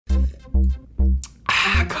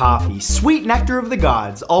Coffee, sweet nectar of the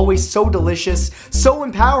gods, always so delicious, so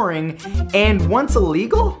empowering, and once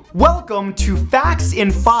illegal? Welcome to Facts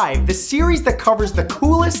in 5, the series that covers the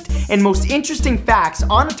coolest and most interesting facts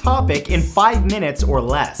on a topic in 5 minutes or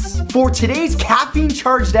less. For today's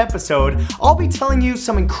caffeine-charged episode, I'll be telling you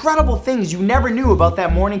some incredible things you never knew about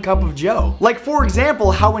that morning cup of joe. Like, for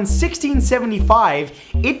example, how in 1675,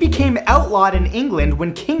 it became outlawed in England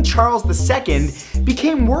when King Charles II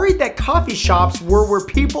became worried that coffee shops were where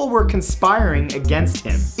people were conspiring against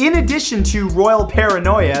him. In addition to royal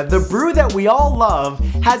paranoia, the brew that we all love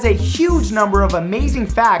has a huge number of amazing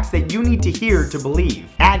facts that you need to hear to believe.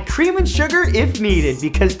 Add cream and sugar if needed,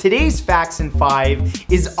 because today's Facts in 5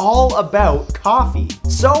 is all about coffee.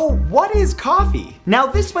 So, what is coffee? Now,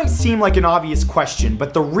 this might seem like an obvious question,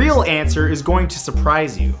 but the real answer is going to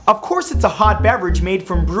surprise you. Of course, it's a hot beverage made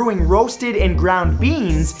from brewing roasted and ground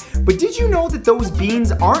beans, but did you know that those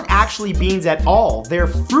beans aren't actually beans at all? They're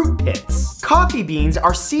fruit pits. Coffee beans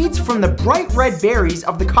are seeds from the bright red berries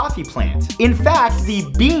of the coffee plant. In fact, the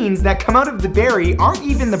beans that come out of the berry aren't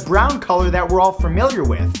even the brown color that we're all familiar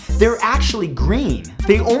with. They're actually green.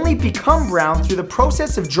 They only become brown through the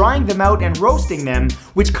process of drying them out and roasting them,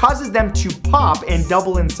 which causes them to pop and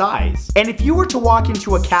double in size. And if you were to walk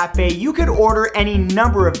into a cafe, you could order any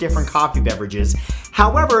number of different coffee beverages.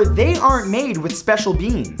 However, they aren't made with special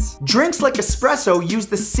beans. Drinks like espresso use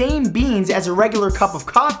the same beans as a regular cup of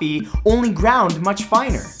coffee, only ground much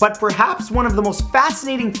finer. But perhaps one of the most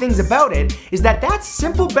fascinating things about it is that that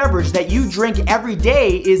simple beverage that you drink every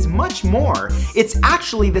day is much more. It's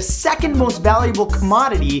actually the second most valuable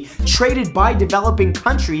commodity traded by developing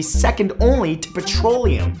countries, second only to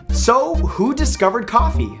petroleum. So, who discovered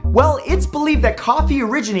coffee? Well, it's believed that coffee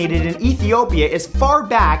originated in Ethiopia as far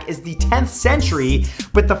back as the 10th century,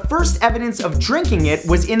 but the first evidence of drinking it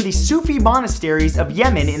was in the Sufi monasteries of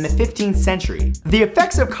Yemen in the 15th century. The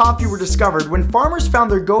effects of coffee were discovered when farmers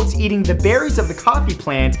found their goats eating the berries of the coffee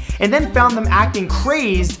plant and then found them acting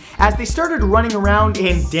crazed as they started running around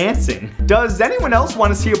and dancing. Does anyone else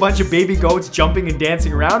want to see a bunch of baby goats jumping and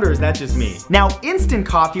dancing around, or is that just me? Now, instant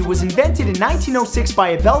coffee was invented in 1906 by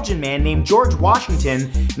a Belgian man named George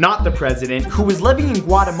Washington, not the president, who was living in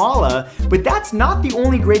Guatemala, but that's not the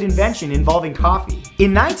only great invention involving coffee.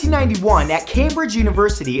 In 1991, at Cambridge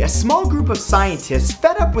University, a small group of scientists,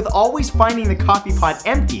 fed up with always finding the coffee pot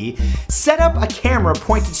empty, set up a camera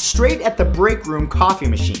pointed straight at the break room coffee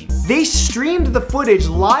machine. They streamed the footage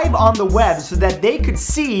live on the web so that they could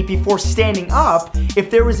see before standing up if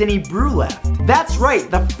there was any brew left. That's right,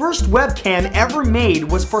 the first webcam ever made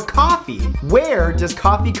was for coffee. Where does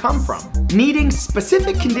coffee come from? Needing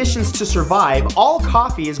specific conditions to survive, all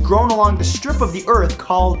coffee is grown along the strip of the earth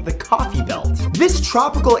called the coffee belt. This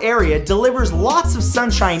tropical area delivers lots of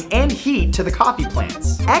sunshine and heat to the coffee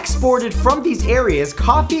plants. Exported from these areas,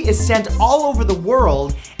 coffee is sent all over the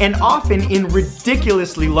world and often in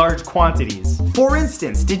ridiculously large quantities. For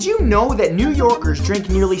instance, did you know that New Yorkers drink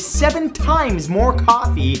nearly 7 times more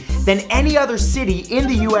coffee than any other city in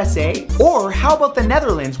the USA? Or how about the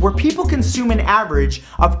Netherlands, where people consume an average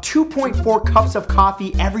of 2.4 cups of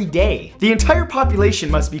coffee every day? The entire population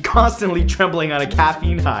must be constantly trembling on a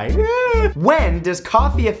caffeine high. When does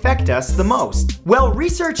coffee affect us the most? Well,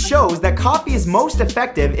 research shows that coffee is most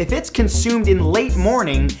effective if it's consumed in late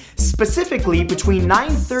morning, specifically between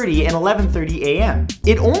 9:30 and 11:30 a.m.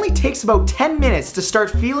 It only takes about 10 minutes to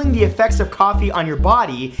start feeling the effects of coffee on your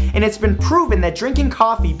body, and it's been proven that drinking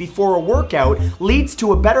coffee before a workout leads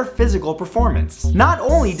to a better physical performance. Not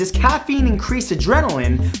only does caffeine increase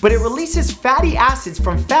adrenaline, but it releases fatty acids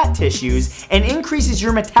from fat tissues and increases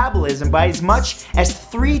your metabolism by as much as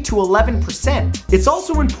 3 to 11%. It's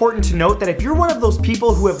also important to note that if you're one of those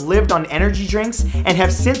people who have lived on energy drinks and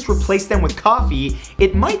have since replaced them with coffee,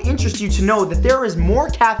 it might interest you to know that there is more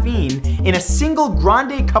caffeine in a single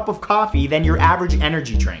grande cup of coffee than your average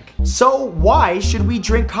energy drink. So why should we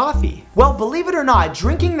drink coffee? Well, believe it or not,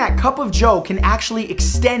 drinking that cup of joe can actually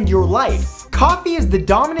extend your life. Coffee is the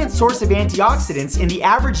dominant source of antioxidants in the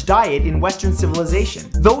average diet in Western civilization.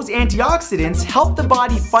 Those antioxidants help the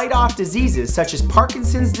body fight off diseases such as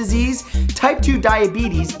Parkinson's disease, type 2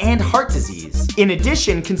 diabetes, and heart disease. In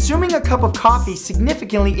addition, consuming a cup of coffee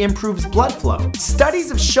significantly improves blood flow. Studies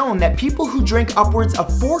have shown that people who drink upwards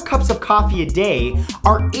of 4 cups of coffee a day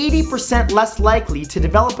are 80% less likely to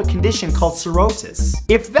develop a condition called cirrhosis.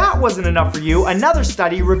 If that wasn't enough for you, another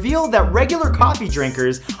study revealed that regular coffee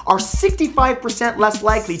drinkers are 65% less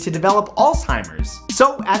likely to develop Alzheimer's.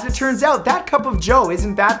 So, as it turns out, that cup of joe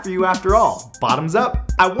isn't bad for you after all. Bottoms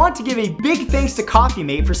up. I want to give a big thanks to Coffee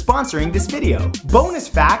Mate for sponsoring this video. Bonus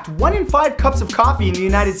fact, 1 in 5 cups of coffee in the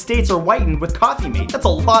United States are whitened with Coffee Mate. That's a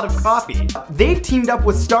lot of coffee. They've teamed up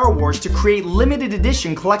with Star Wars to create limited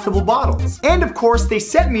edition collectible bottles. And of course, they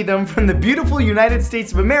sent me them from the beautiful United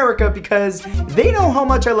States of America because they know how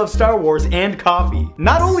much I love Star Wars and coffee.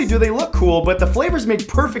 Not only do they look cool, but the flavors make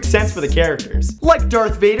perfect sense for the characters. Like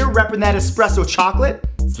Darth Vader repping that espresso chocolate.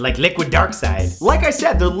 It's like liquid dark side. Like I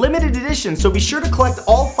said, they're limited edition, so be sure to collect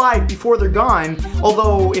all 5 before they're gone.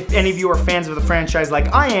 Although, if any of you are fans of the franchise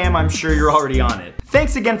like I am, I'm sure you're already on it.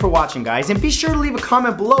 Thanks again for watching, guys, and be sure to leave a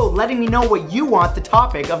comment below letting me know what you want the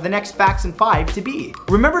topic of the next Facts in 5 to be.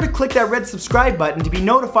 Remember to click that red subscribe button to be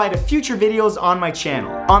notified of future videos on my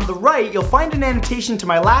channel. On the right, you'll find an annotation to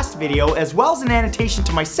my last video, as well as an annotation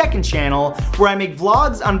to my second channel, where I make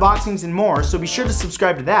vlogs, unboxings, and more, so be sure to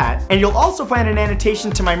subscribe to that. And you'll also find an annotation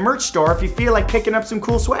to my merch store if you feel like picking up some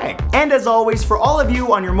cool swag. And as always, for all of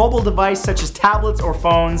you on your mobile device, such as tablets or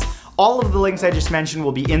phones, all of the links I just mentioned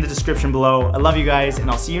will be in the description below. I love you guys, and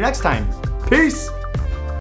I'll see you next time. Peace!